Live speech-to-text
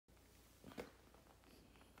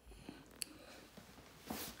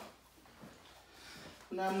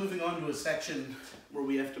now moving on to a section where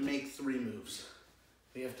we have to make three moves.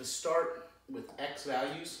 We have to start with X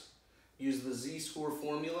values, use the z-score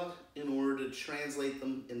formula in order to translate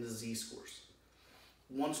them into z-scores.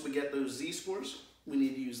 Once we get those z-scores, we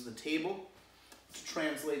need to use the table to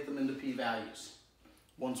translate them into p-values.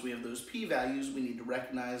 Once we have those p-values, we need to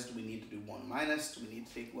recognize, do we need to do 1 minus, do we need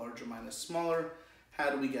to take larger minus smaller,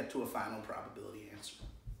 how do we get to a final probability answer?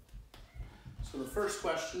 So the first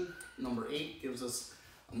question, number 8, gives us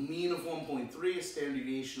a mean of 1.3, a standard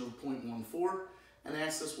deviation of 0.14, and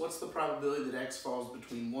asks us what's the probability that x falls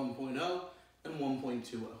between 1.0 and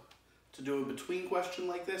 1.20. To do a between question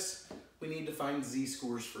like this, we need to find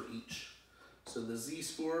z-scores for each. So the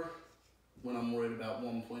z-score, when I'm worried about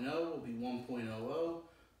 1.0, will be 1.00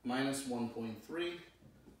 minus 1.3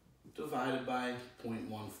 divided by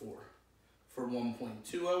 0.14. For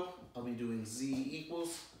 1.20, I'll be doing z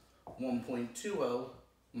equals 1.20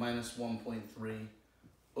 minus 1.3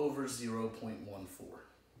 over 0.14.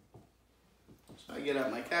 So I get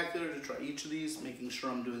out my calculator to try each of these, making sure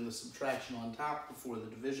I'm doing the subtraction on top before the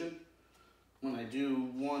division. When I do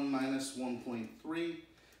 1 minus 1.3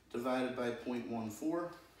 divided by 0.14,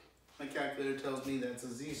 my calculator tells me that's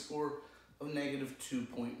a z-score of negative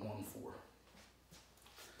 2.14.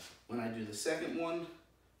 When I do the second one,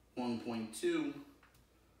 1.2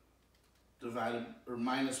 divided, or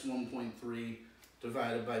minus 1.3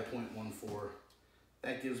 divided by 0.14,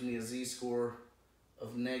 that gives me a z-score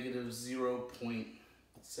of negative 0.71.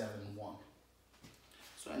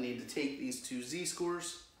 So I need to take these two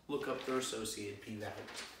z-scores, look up their associated p-values.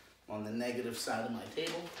 On the negative side of my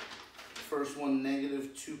table, first one,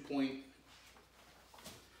 negative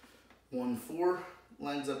 2.14,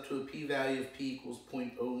 lines up to a p-value of p equals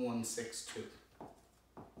 0.0162.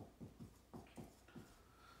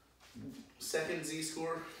 Second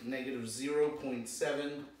z-score, negative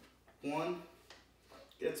 0.71,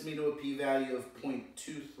 gets me to a p-value of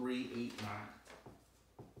 0.2389.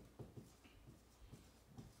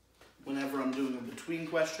 Whenever I'm doing a between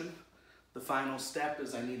question, the final step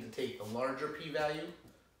is I need to take the larger p-value,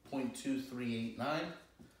 0.2389,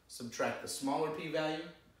 subtract the smaller p-value,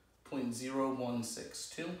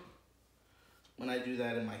 0.0162. When I do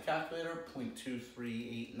that in my calculator,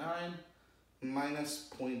 0.2389 minus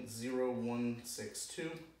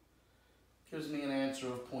 0.0162 gives me an answer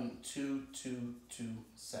of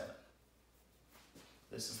 0.2227.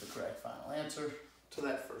 This is the correct final answer to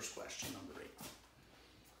that first question, number 8.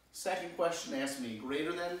 Second question asks me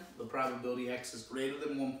greater than. The probability x is greater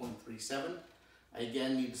than 1.37. I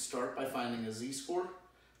again need to start by finding a z-score.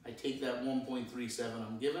 I take that 1.37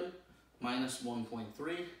 I'm given, minus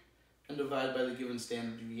 1.3, and divide by the given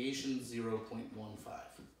standard deviation, 0.15.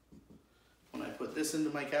 When I put this into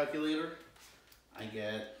my calculator, I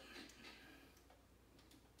get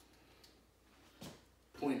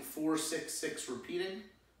 0.466 repeating,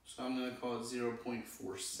 so I'm going to call it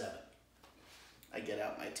 0.47. I get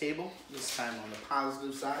out my table, this time on the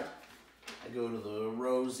positive side. I go to the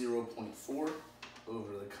row 0.4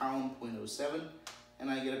 over the column 0.07,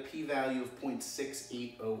 and I get a p-value of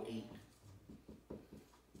 0.6808.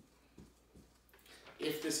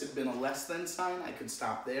 If this had been a less than sign, I could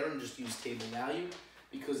stop there and just use table value.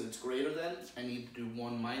 Because it's greater than, I need to do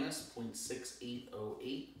 1 minus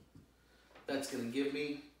 0.6808. That's going to give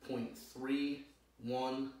me 0.3192.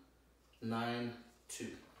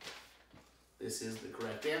 This is the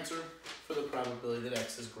correct answer for the probability that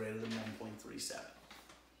x is greater than 1.37.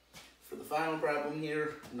 For the final problem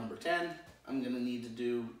here, number 10, I'm going to need to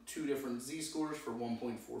do two different z-scores for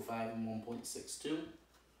 1.45 and 1.62. So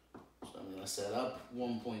I'm going to set up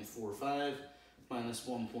 1.45 minus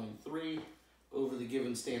 1.3 over the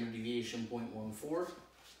given standard deviation 0.14.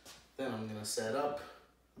 Then I'm going to set up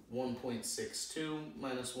 1.62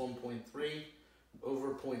 minus 1.3 over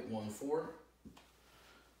 0.14.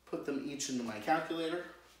 Put them each into my calculator.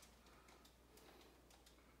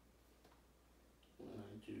 When I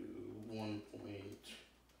do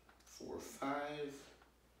 1.45,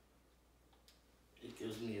 it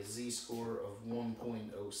gives me a z-score of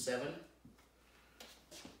 1.07.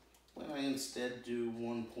 When I instead do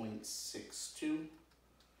 1.62,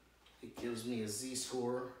 it gives me a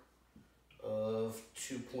z-score of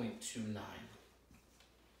 2.29.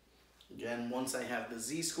 Again, once I have the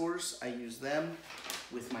z-scores, I use them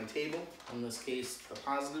with my table, in this case the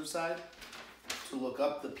positive side, to look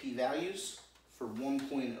up the p-values. For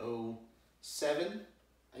 1.07,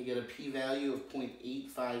 I get a p-value of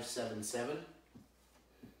 0.8577.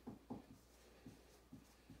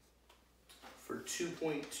 For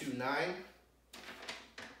 2.29,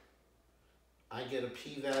 I get a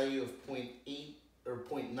p-value of 0.9890.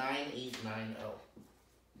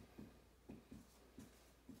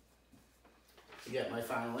 To get my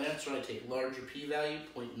final answer, I take larger p-value,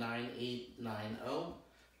 0.9890,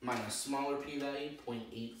 minus smaller p-value,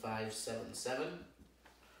 0.8577.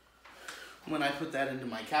 When I put that into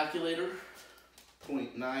my calculator,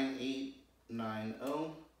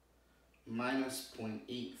 0.9890 minus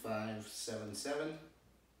 0.8577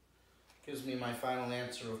 gives me my final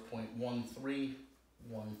answer of 0.1313.